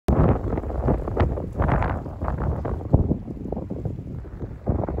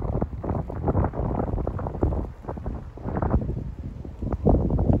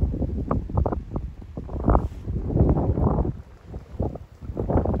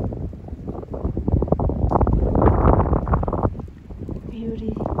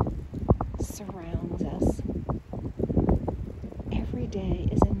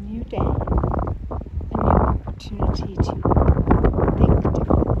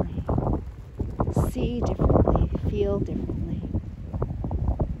feel differently.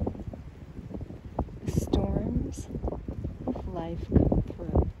 The storms of life come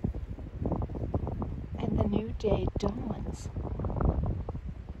through, and the new day dawns,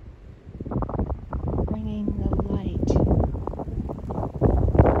 bringing the light,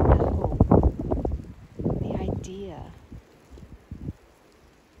 the hope, the idea.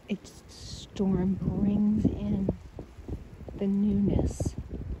 Its storm brings in the newness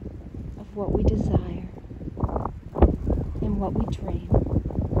of what we desire and what we dream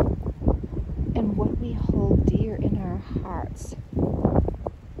and what we hold dear in our hearts.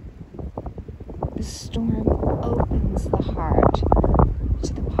 The storm opens the heart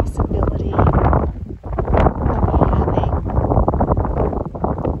to the possibility of having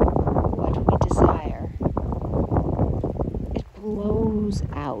what we desire. It blows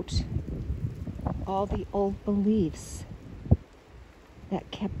out all the old beliefs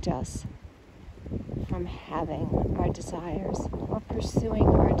that kept us from having our desires or pursuing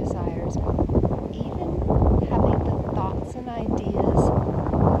our desires, even having the thoughts and ideas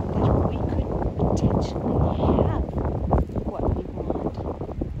that we could potentially have what we want.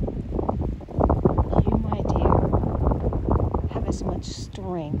 You, my dear, have as much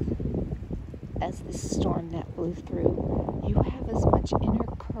strength as this storm that blew through. You have as much inner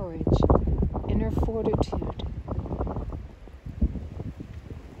courage, inner fortitude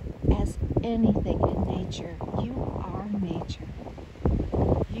as anything in nature. You are nature.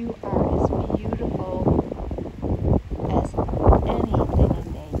 You are as beautiful as anything in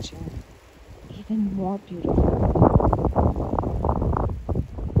nature, even more beautiful.